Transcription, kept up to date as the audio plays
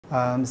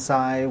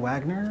Cy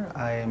Wagner.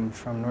 I'm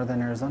from northern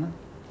Arizona,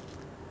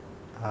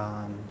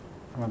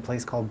 from a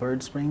place called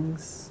Bird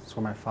Springs. It's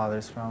where my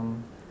father's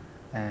from,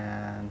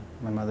 and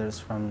my mother's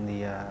from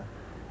the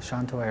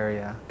Shanto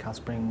area, Cal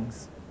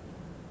Springs.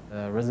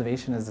 The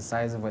reservation is the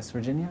size of West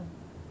Virginia,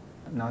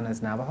 known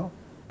as Navajo.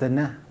 The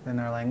 "na" in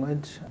our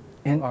language.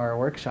 In our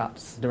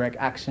workshops, direct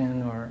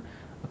action or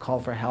a call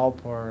for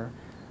help or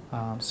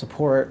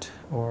support,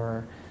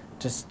 or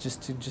just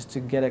to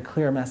get a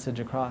clear message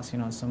across,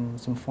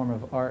 some form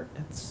of art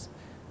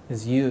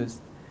is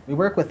used. We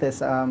work with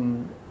this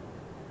a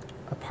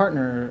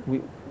partner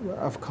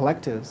of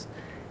collectives,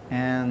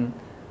 and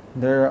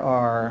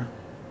I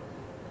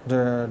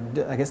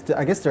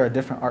guess there are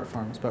different art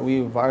forms, but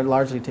we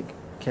largely take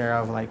care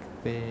of like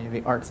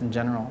the arts in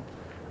general,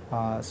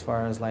 as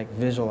far as like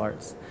visual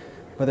arts.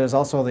 But there's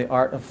also the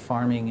art of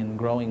farming and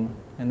growing,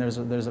 and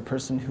there's a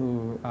person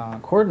who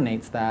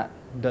coordinates that,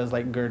 does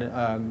like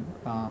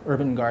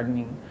urban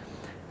gardening,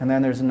 and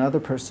then there's another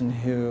person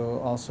who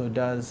also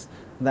does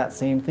that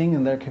same thing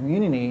in their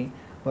community,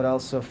 but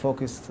also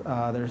focus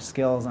their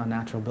skills on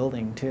natural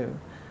building too.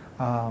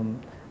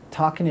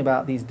 Talking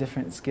about these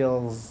different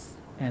skills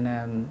and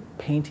then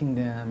painting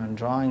them and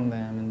drawing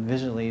them and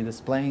visually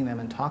displaying them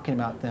and talking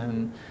about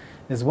them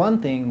is one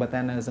thing, but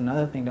then there's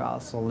another thing to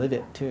also live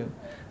it too.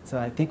 So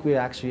I think we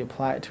actually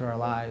apply it to our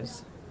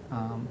lives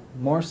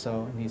more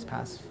so in these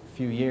past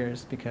few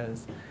years,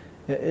 because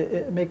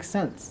it makes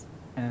sense,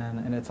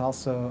 and it's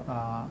also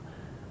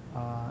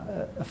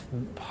a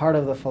part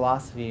of the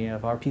philosophy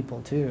of our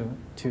people too,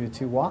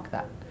 to walk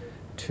that,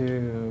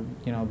 to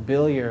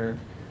build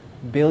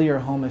your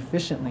home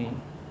efficiently.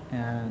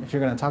 And if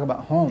you're going to talk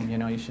about home,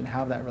 you should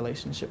have that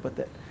relationship with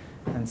it.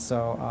 And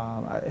so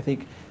I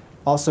think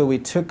also we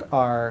took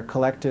our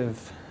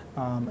collective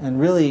and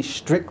really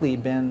strictly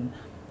been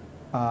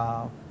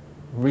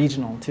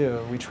regional too.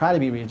 We try to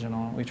be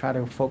regional. We try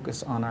to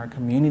focus on our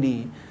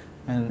community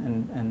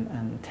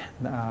and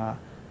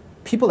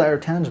people that are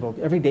tangible,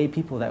 everyday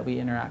people that we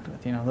interact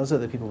with. Those are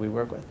the people we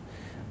work with.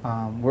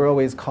 We're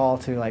always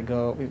called to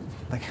go.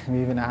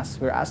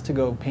 We're asked to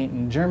go paint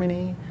in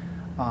Germany.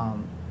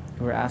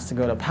 We were asked to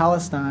go to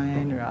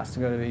Palestine. We were asked to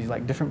go to these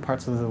different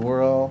parts of the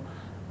world,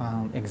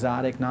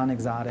 exotic,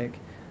 non-exotic.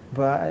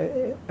 But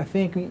I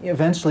think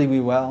eventually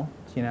we will,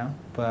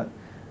 But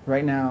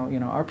right now,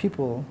 our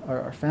people,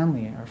 our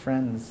family, our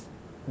friends,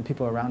 the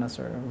people around us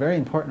are very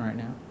important right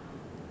now.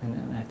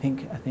 And I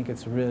think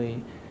it's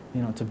really,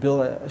 to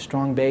build a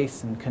strong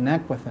base and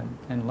connect with them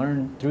and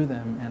learn through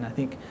them. And I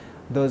think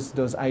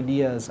those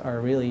ideas are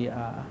really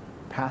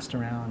passed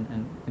around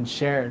and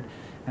shared.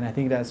 And I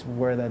think that's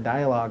where the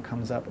dialogue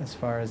comes up as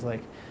far as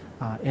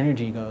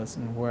energy goes,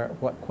 and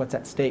what's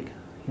at stake.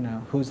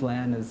 Whose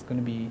land is going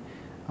to be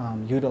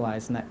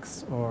utilized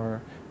next,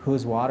 or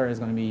whose water is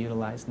going to be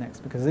utilized next,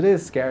 because it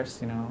is scarce.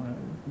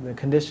 The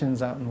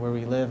conditions out where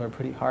we live are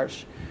pretty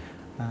harsh,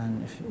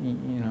 and if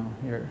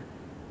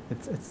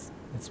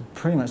it's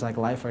pretty much like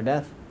life or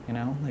death.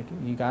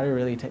 You got to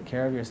really take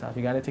care of yourself.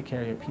 You got to take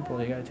care of your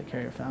people. You got to take care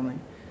of your family,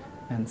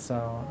 and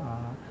so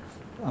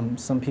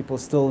some people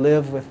still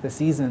live with the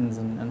seasons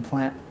and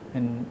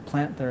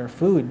plant their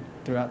food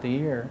throughout the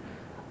year,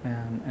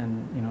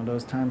 and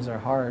those times are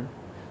hard.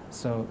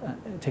 So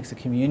it takes a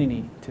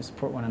community to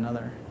support one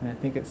another, and I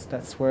think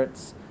that's where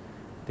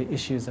the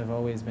issues have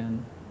always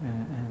been,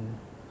 and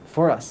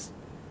for us.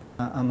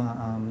 I'm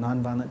a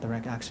nonviolent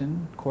direct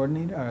action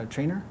coordinator, or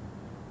trainer.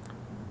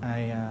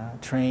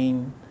 I've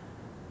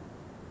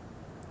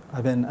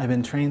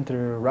been trained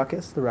through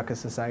Ruckus, the Ruckus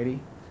Society.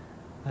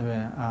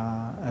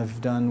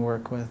 I've done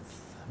work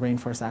with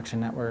Rainforest Action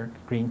Network,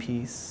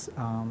 Greenpeace,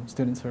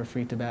 Students for a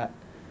Free Tibet,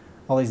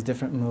 all these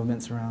different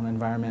movements around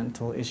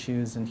environmental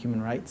issues and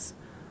human rights.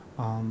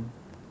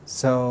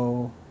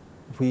 So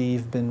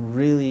we've been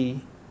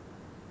really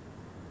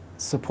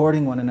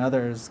supporting one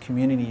another's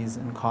communities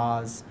and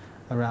cause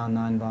around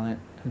nonviolent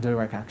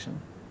direct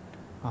action.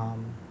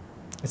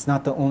 It's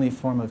not the only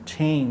form of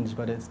change,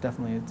 but it's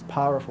definitely a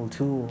powerful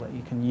tool that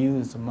you can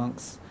use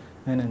amongst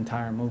an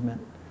entire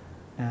movement.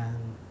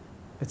 And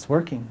it's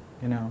working,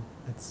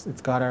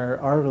 It's got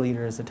our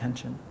leaders'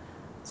 attention.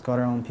 It's got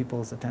our own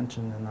people's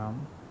attention, and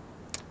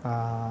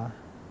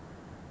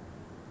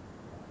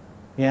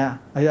yeah,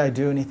 I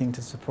do anything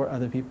to support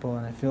other people,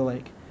 and I feel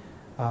like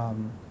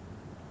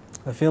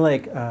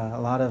a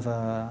lot of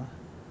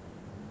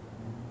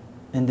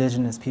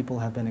indigenous people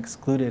have been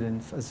excluded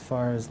as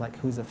far as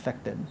who's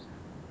affected,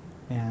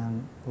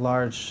 and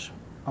large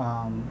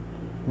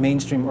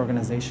mainstream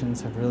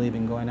organizations have really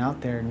been going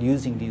out there and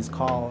using these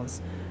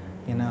calls.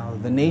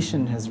 The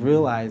nation has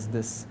realized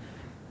this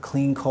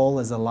 "clean coal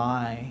is a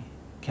lie"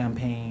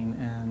 campaign,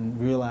 and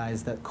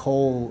realized that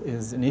coal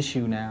is an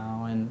issue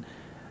now, and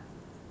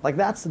I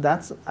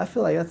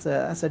feel like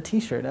that's a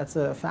T-shirt, that's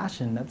a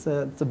fashion, it's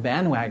a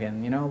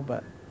bandwagon,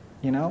 But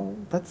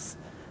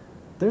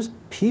there's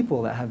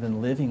people that have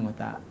been living with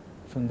that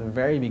from the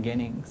very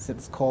beginning,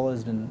 since coal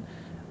has been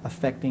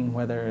affecting,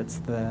 whether it's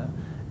the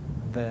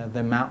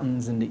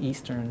mountains in the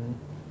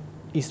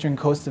eastern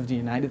coast of the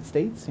United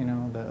States,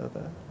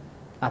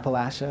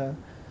 Appalachia,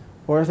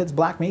 or if it's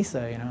Black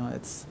Mesa, you know,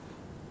 it's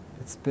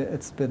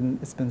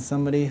been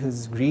somebody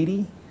who's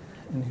greedy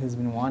and who's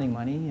been wanting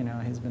money, you know,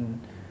 who's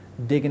been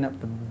digging up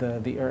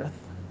the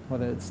earth,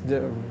 whether it's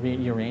the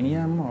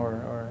uranium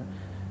or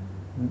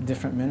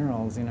different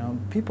minerals, you know.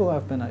 People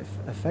have been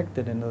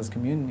affected in those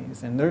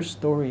communities, and their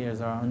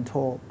stories are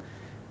untold.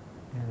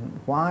 And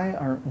why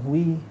aren't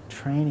we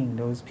training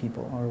those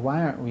people, or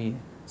why aren't we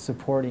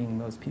supporting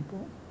those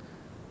people?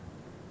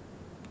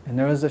 And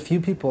there was a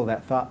few people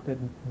that thought that,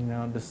 you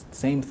know, the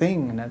same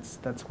thing, and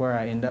that's where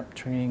I end up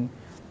training,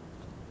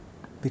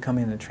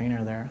 becoming a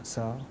trainer there.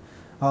 So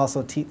I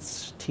also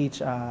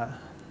teach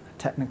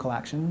technical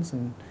actions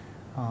and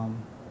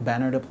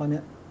banner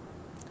deployment.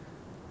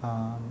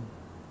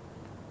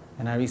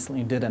 And I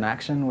recently did an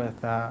action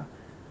with, it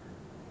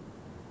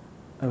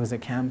was a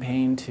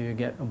campaign to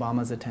get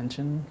Obama's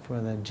attention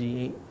for the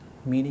G8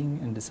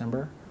 meeting in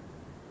December.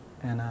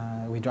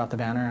 And we dropped the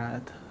banner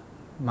at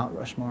Mount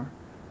Rushmore.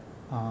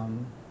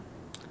 And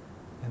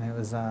it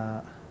was,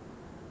 the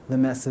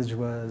message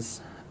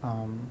was,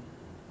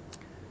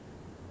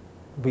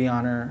 we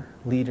honor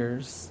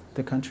leaders,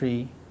 the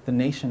country, the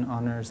nation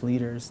honors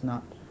leaders,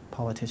 not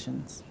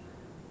politicians.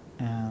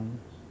 And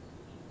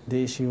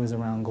the issue was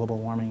around global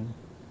warming,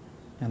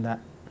 and that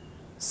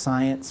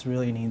science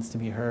really needs to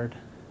be heard,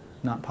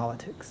 not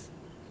politics.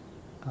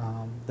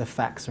 The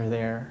facts are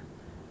there,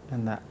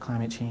 and that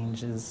climate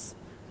change is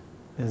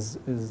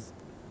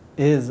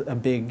a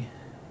big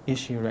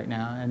issue right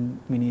now, and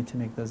we need to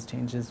make those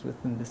changes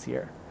within this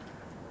year.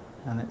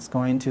 And it's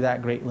going to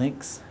that great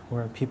lengths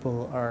where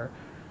people are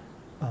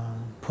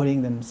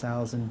putting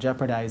themselves and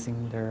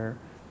jeopardizing their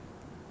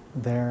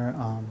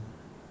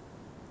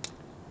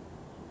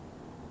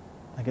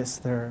I guess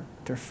their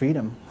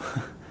freedom.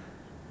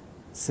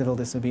 Civil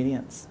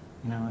disobedience.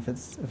 You know, if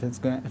it's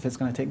going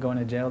to take going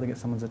to jail to get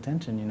someone's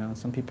attention, you know,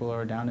 some people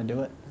are down to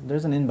do it.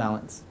 There's an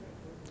imbalance,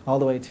 all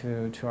the way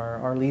to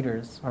our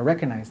leaders, our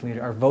recognized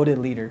leaders, our voted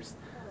leaders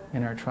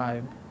in our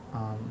tribe.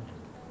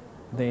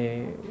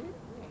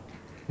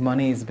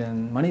 Money's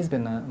been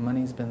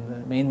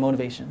the main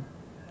motivation.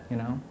 You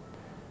know,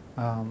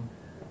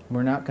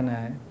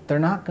 they're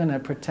not gonna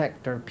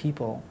protect our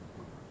people.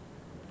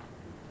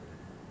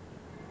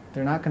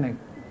 They're not gonna.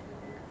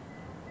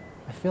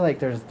 I feel like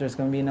there's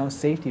going to be no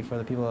safety for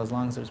the people as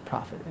long as there's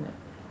profit in it.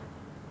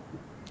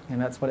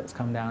 And that's what it's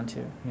come down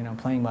to, you know,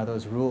 playing by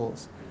those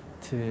rules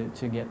to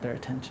get their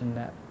attention,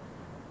 that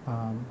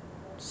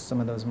some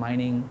of those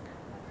mining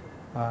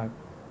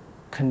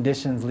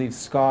conditions leave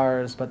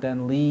scars, but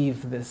then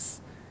leave this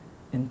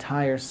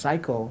entire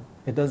cycle.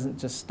 It doesn't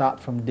just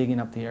stop from digging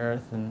up the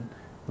earth and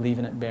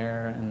leaving it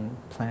bare and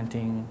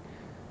planting.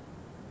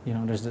 You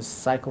know, there's this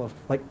cycle of,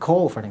 like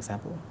coal, for an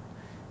example.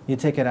 You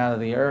take it out of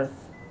the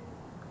earth,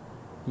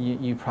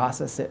 you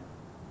process it,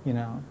 you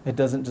know. It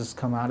doesn't just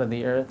come out of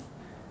the earth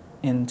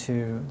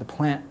into the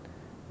plant.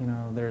 You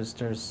know,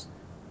 there's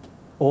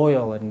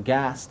oil and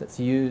gas that's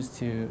used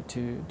to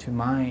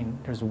mine.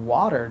 There's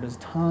water, there's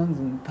tons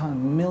and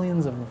tons,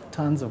 millions of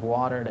tons of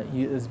water that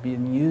is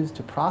being used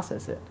to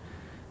process it.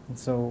 And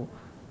so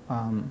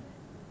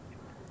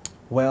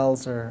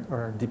wells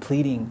are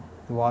depleting,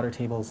 the water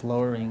table's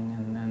lowering,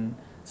 and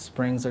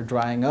springs are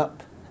drying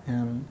up,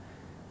 and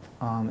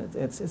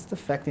it's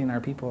affecting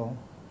our people.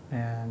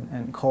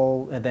 And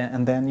coal,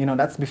 and then you know,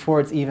 that's before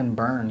it's even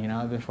burned, you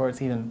know, before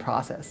it's even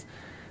processed,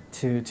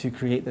 to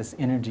create this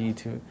energy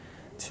to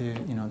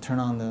you know, turn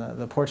on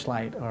the porch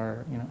light,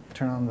 or you know,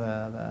 turn on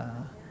the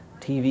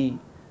TV,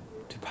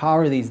 to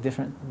power these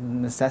different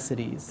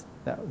necessities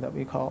that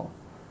we call.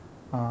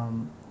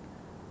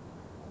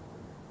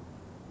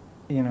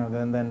 You know,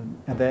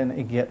 then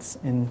it gets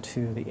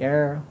into the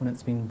air when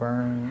it's being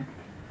burned.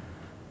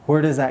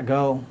 Where does that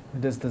go?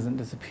 It just doesn't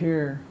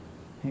disappear.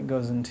 It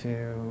goes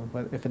into,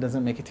 but if it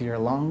doesn't make it to your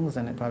lungs,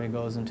 then it probably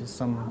goes into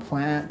some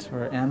plant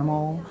or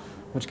animal,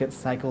 which gets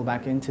cycled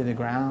back into the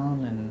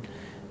ground, and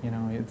you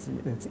know,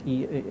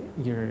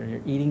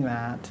 you're eating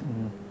that,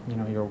 and you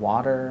know, your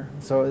water.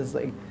 So it's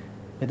like,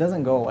 it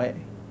doesn't go away.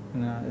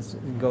 You know,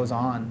 it goes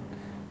on.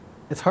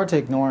 It's hard to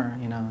ignore.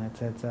 You know,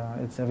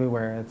 it's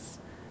everywhere.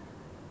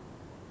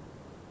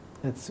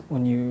 It's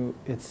in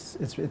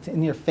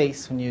your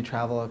face when you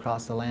travel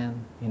across the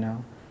land. You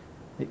know.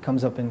 It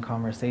comes up in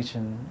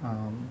conversation.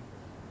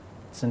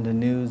 It's in the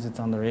news. It's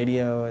on the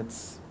radio.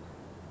 It's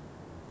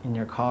in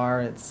your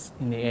car. It's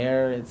in the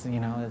air. It's,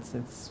 you know,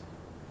 it's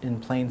in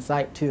plain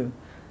sight too.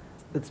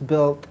 It's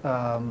built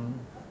a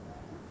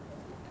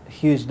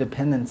huge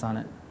dependence on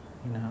it.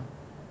 You know.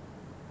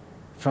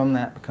 From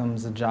that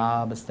becomes a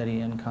job, a steady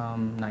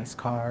income, nice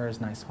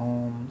cars, nice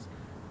homes.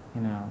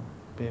 You know,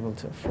 be able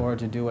to afford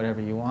to do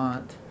whatever you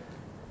want,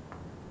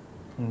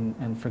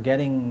 and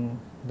forgetting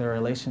the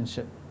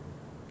relationship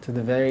to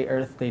the very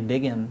earth they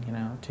dig in, you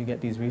know, to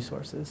get these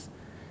resources.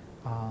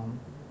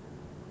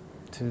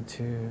 To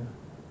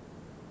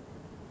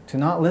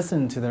not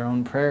listen to their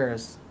own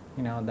prayers,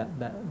 you know,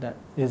 that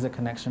is a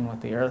connection with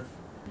the earth,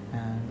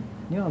 and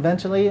you know,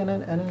 eventually, and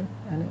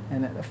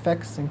it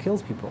affects and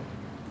kills people.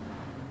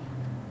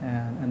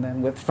 And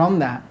then from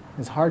that,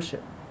 is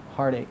hardship,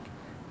 heartache,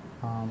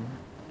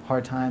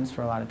 hard times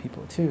for a lot of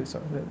people too.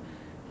 So,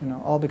 you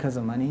know, all because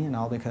of money and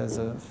all because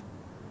of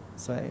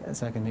so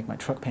I can make my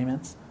truck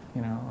payments,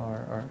 you know,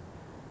 or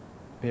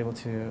be able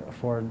to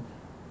afford,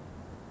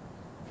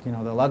 you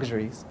know, the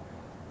luxuries.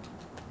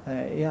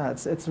 Yeah,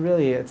 it's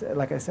really, it's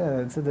like I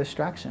said, it's a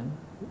distraction.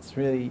 It's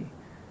really,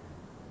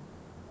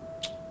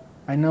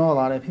 I know a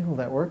lot of people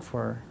that work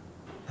for,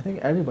 I think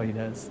everybody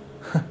does,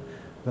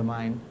 the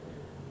mine,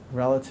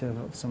 relative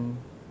of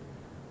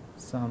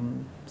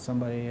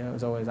somebody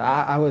was always,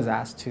 I was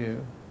asked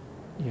to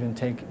even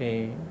take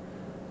a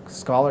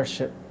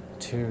scholarship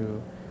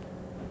to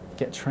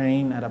get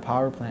trained at a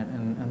power plant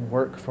and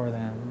work for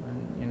them,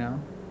 and you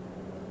know,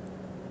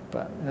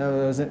 but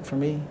it wasn't for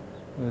me.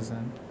 It was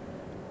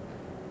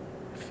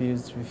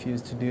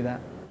refused to do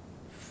that.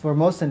 For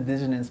most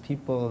indigenous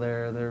people,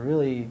 they're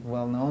really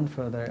well known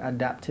for their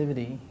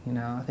adaptivity. You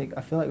know,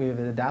 I feel like we've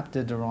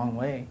adapted the wrong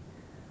way.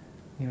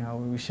 You know,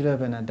 we should have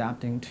been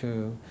adapting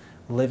to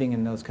living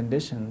in those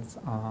conditions.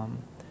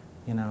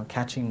 You know,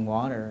 catching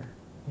water.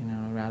 You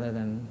know, rather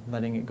than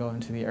letting it go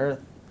into the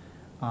earth.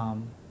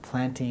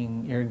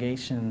 Planting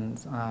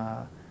irrigations.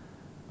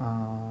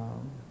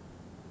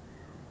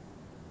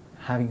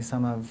 Having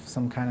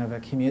some kind of a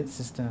commute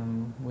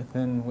system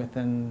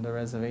within the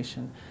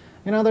reservation.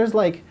 You know, there's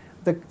like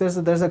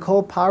there's a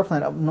coal power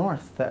plant up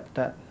north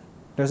that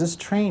there's this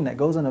train that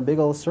goes in a big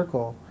old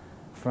circle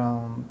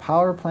from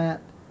power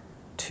plant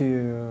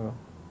to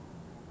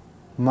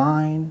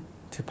mine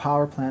to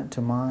power plant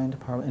to mine to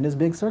power plant, in this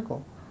big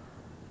circle.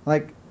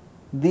 Like,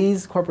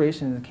 these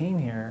corporations came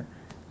here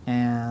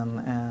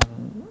and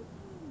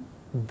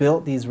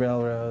built these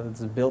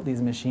railroads, built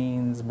these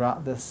machines,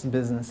 brought this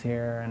business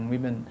here, and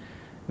we've been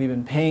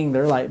paying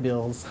their light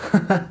bills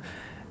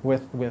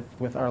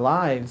with our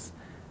lives,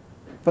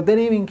 but they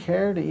didn't even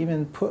care to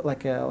even put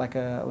like how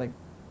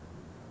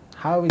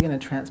are we going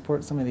to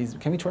transport some of these?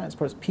 Can we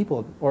transport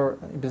people, or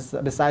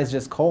besides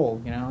just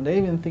coal? You know, they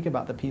didn't even think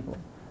about the people,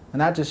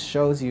 and that just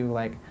shows you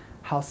like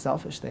how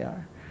selfish they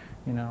are.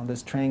 You know,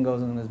 this train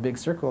goes in this big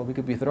circle. We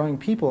could be throwing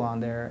people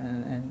on there,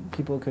 and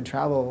people could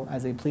travel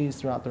as they please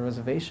throughout the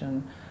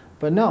reservation.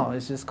 But no,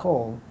 it's just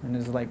coal. And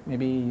there's like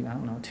maybe, I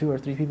don't know, 2 or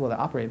 3 people that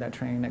operate that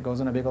train that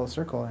goes in a big old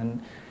circle.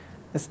 And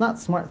it's not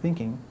smart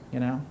thinking, you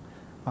know.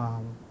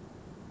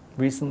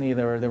 Recently,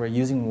 they were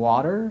using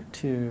water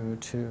to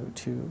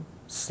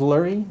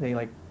slurry. They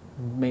like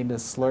made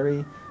this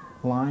slurry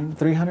line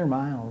 300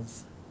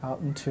 miles out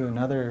into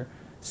another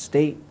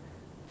state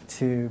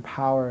to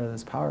power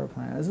this power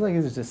plant. It's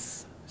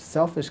just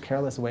selfish,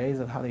 careless ways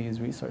of how they use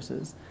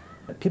resources.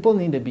 People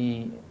need to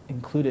be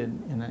included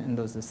in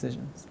those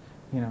decisions.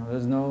 You know,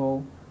 there's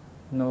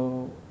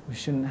we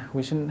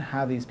shouldn't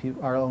have these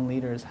people, our own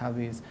leaders, have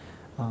these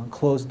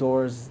closed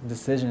doors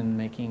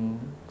decision-making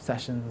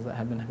sessions that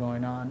have been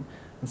going on.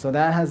 And so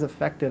that has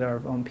affected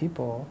our own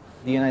people.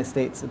 The United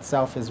States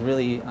itself is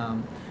really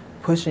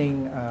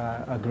pushing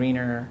a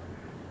greener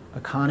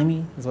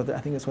economy, is what I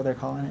think is what they're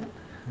calling it.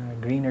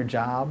 Greener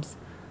jobs,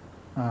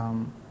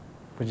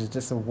 which is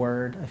just a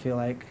word, I feel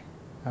like.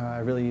 I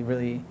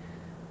really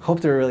hope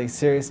they're really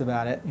serious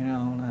about it, you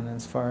know, and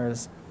as far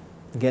as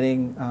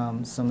getting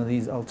some of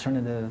these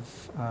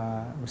alternative,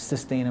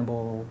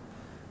 sustainable,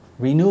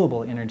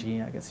 renewable energy,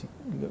 I guess you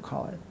could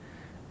call it.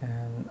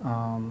 And,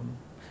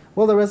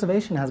 well, the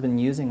reservation has been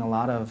using a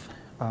lot of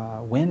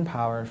wind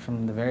power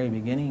from the very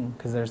beginning,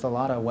 because there's a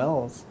lot of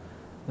wells.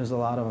 There's a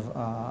lot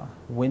of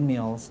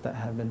windmills that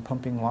have been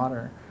pumping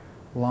water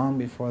long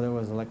before there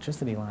was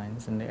electricity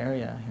lines in the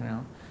area, you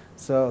know.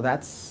 So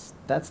that's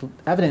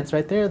evidence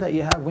right there that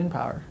you have wind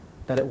power,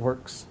 that it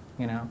works,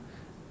 you know.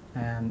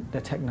 And the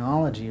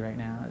technology right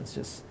now is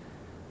just,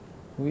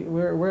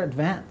 we're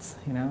advanced,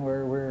 you know.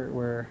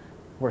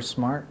 We're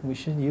smart. We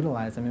should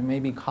utilize them. It may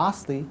be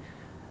costly,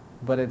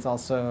 but it's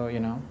also, you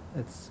know,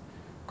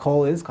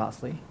 coal is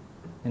costly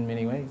in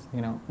many ways, you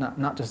know,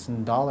 not just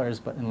in dollars,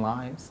 but in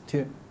lives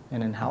too,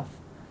 and in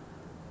health.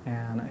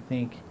 And I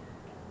think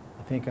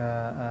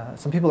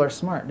some people are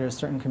smart. There's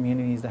certain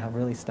communities that have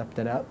really stepped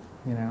it up,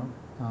 you know.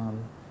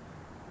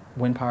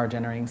 Wind power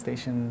generating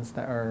stations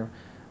that are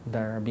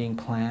being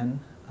planned.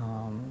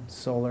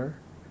 Solar.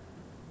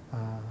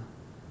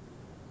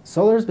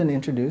 Solar's been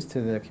introduced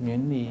to the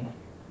community.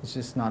 It's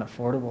just not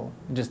affordable.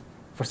 Just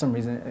for some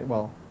reason,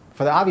 well,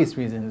 for the obvious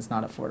reason, it's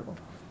not affordable.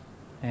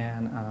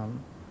 And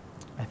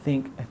I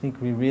think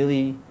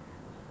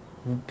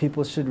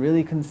people should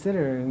really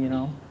consider, you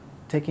know,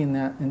 taking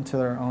that into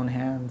their own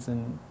hands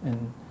and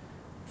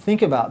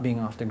think about being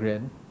off the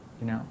grid,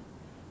 you know.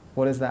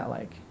 What is that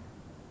like?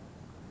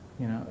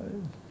 You know,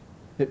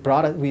 it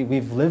brought us,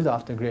 we've lived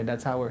off the grid,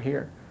 that's how we're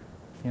here.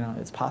 You know,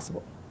 it's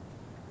possible.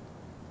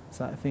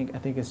 So I think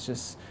it's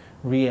just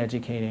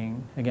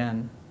re-educating,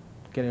 again,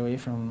 get away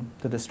from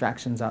the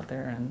distractions out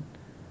there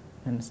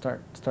and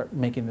start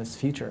making this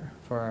future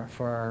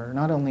for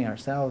not only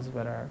ourselves,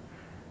 but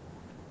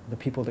the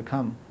people to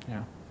come, you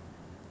know.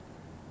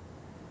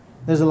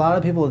 There's a lot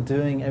of people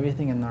doing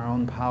everything in their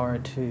own power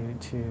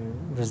to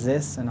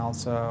resist and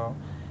also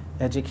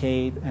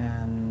educate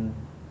and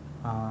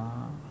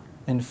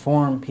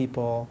inform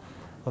people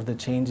of the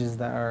changes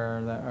that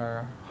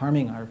are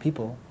harming our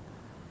people,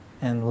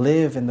 and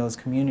live in those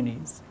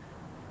communities.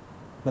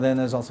 But then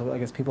there's also, I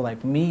guess, people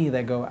like me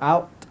that go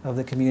out of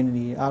the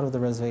community, out of the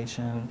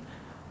reservation,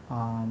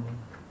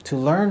 to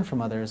learn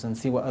from others and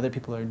see what other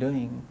people are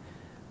doing,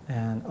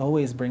 and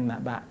always bring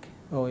that back,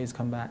 always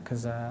come back,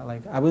 because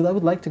like I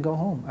would like to go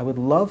home. I would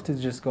love to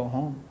just go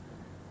home,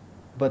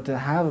 but to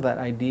have that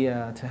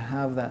idea, to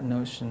have that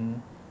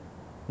notion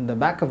in the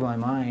back of my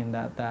mind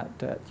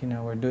that you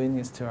know, we're doing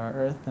this to our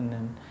earth, and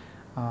then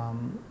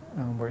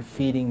we're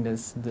feeding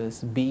this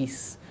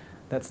beast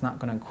that's not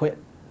going to quit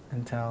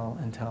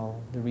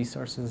until the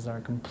resources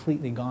are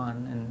completely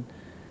gone,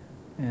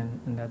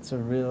 and that's a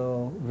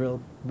real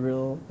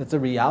it's a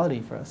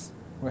reality for us.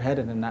 We're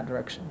headed in that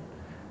direction,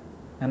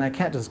 and I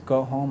can't just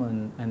go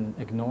home and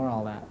ignore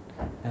all that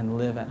and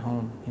live at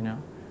home. You know,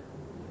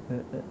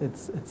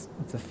 it's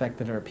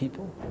affected our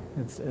people.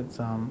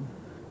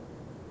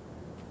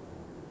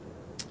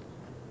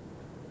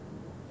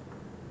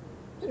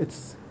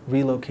 It's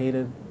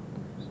relocated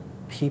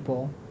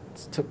people.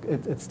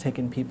 It's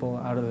taken people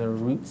out of their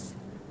roots.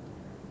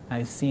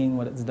 I've seen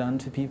what it's done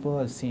to people.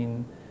 I've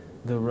seen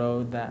the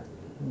road that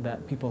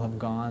people have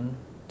gone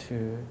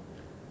to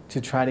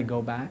try to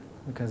go back,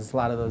 because a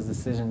lot of those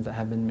decisions that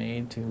have been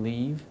made to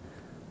leave,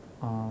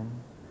 and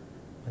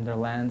their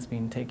lands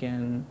being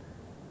taken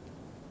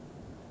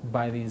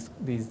by these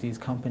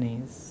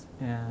companies,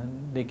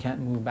 and they can't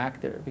move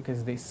back there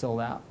because they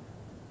sold out.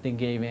 They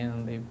gave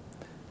in. They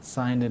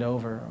signed it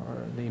over,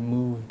 or they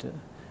moved.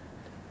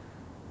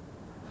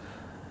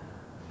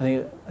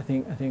 I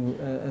think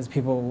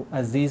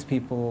as these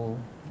people,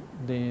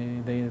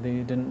 they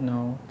didn't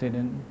know, they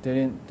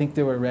didn't think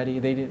they were ready.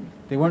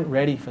 They weren't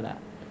ready for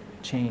that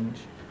change,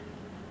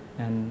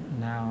 and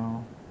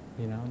now,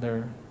 you know,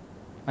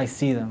 I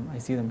see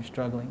them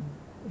struggling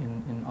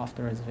in off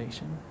the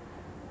reservation,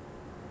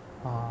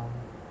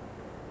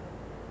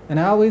 and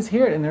I always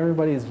hear it in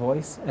everybody's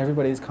voice,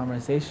 everybody's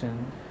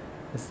conversation.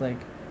 It's like,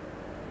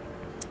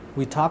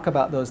 we talk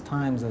about those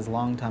times as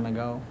long time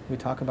ago. We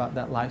talk about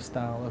that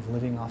lifestyle of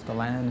living off the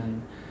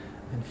land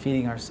and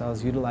feeding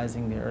ourselves,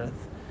 utilizing the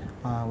earth.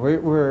 We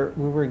were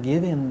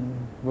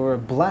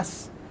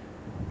blessed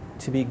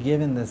to be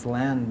given this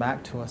land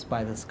back to us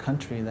by this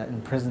country that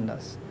imprisoned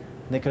us.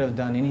 They could have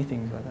done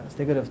anything with us.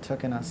 They could have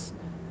taken us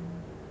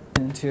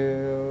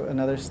into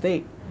another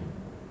state,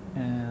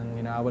 and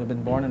you know, I would have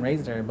been born and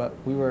raised there. But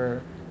we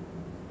were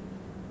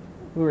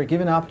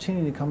given an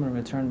opportunity to come and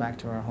return back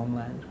to our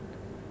homeland.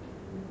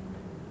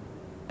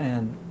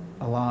 And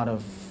a lot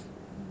of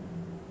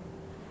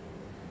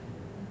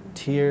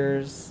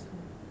tears,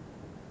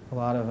 a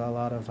lot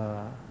of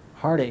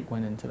heartache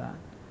went into that.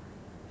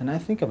 And I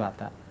think about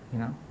that, you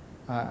know.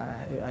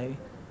 I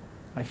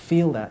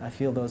feel that. I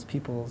feel those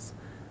people's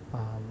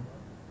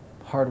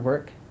hard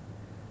work.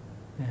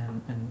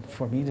 And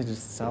for me to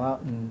just sell out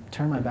and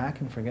turn my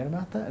back and forget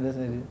about that,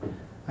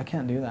 I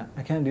can't do that.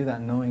 I can't do that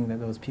knowing that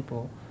those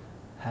people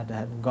had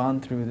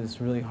gone through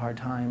this really hard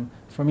time.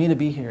 For me to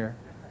be here,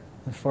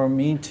 and for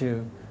me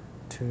to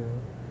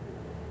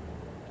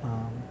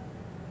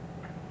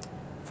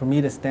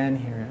stand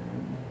here,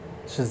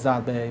 you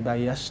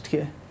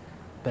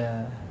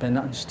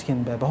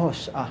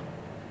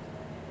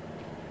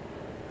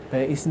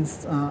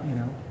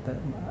know,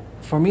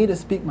 for me to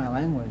speak my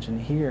language and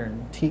hear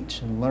and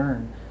teach and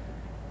learn,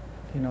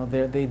 you know,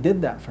 they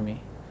did that for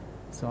me.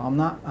 So I'm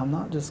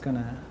not just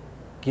gonna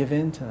give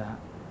in to that.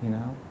 You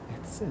know,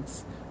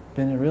 it's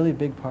been a really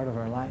big part of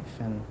our life,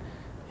 and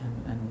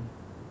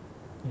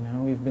you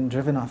know, we've been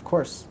driven off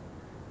course.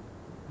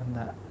 And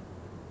that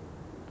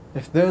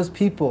if those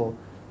people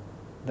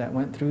that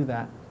went through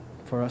that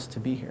for us to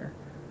be here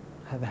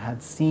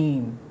had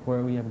seen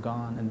where we have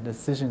gone and the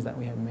decisions that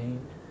we have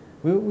made,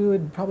 we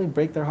would probably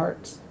break their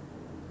hearts.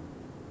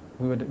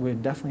 We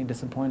would definitely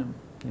disappoint them,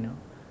 you know.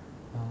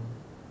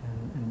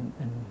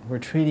 And we're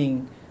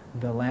treating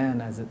the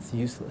land as it's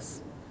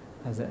useless,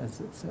 as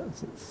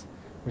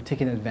we're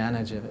taking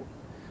advantage of it.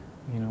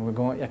 You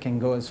know, I can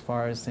go as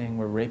far as saying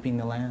we're raping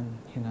the land.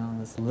 You know,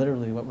 that's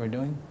literally what we're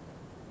doing.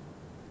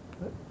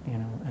 But, you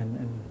know,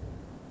 and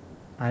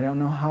I don't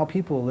know how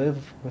people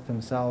live with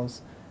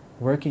themselves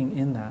working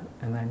in that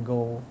and then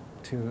go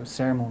to a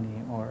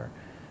ceremony or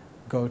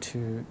go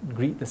to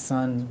greet the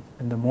sun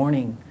in the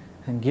morning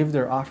and give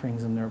their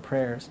offerings and their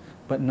prayers,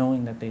 but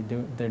knowing that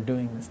they're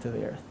doing this to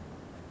the earth.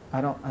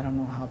 I don't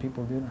know how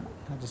people do that.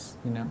 I just,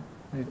 you know,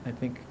 I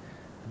think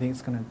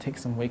it's going to take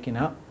some waking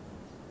up.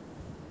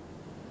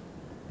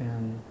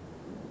 And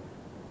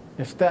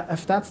if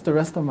that's the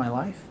rest of my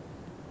life,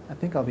 I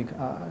think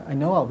I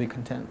know I'll be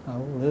content.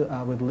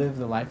 I would live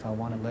the life I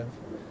want to live,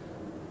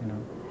 you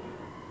know,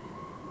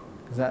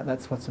 because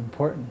that's what's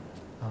important.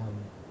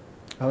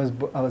 I was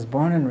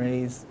born and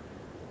raised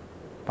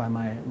by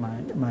my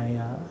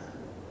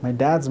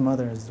dad's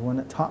mother is the one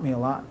that taught me a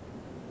lot.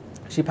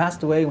 She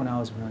passed away when I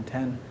was around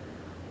 10,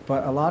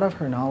 but a lot of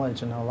her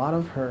knowledge and a lot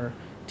of her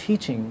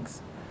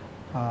teachings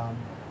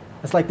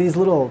It's like these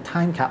little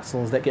time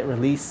capsules that get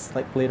released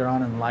like later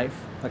on in life.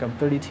 Like I'm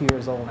 32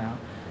 years old now,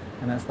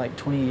 and that's like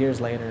 20 years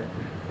later.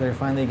 They're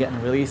finally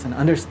getting released, and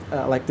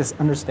like this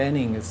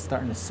understanding is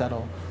starting to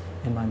settle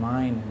in my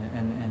mind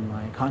and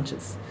my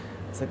conscience.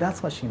 It's like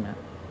that's what she meant.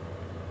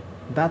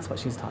 That's what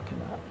she's talking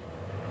about.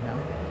 You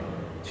know,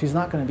 she's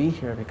not going to be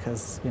here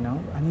because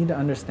I need to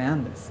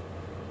understand this.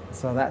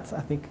 So that's,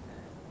 I think,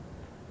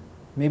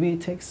 maybe it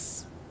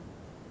takes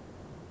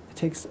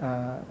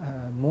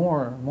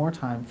more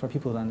time for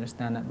people to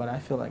understand it, but I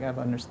feel like I've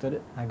understood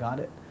it, I got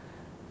it,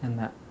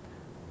 and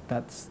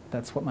that's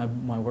what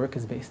my work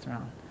is based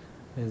around,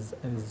 is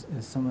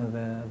some of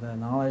the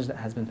knowledge that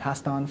has been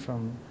passed on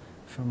from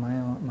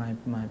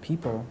my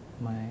people,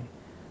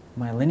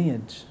 my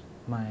lineage,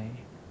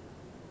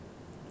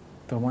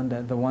 the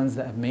ones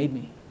that have made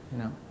me,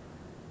 and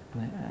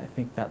I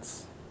think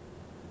that's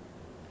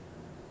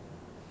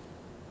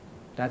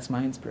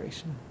my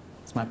inspiration.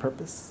 It's my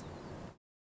purpose.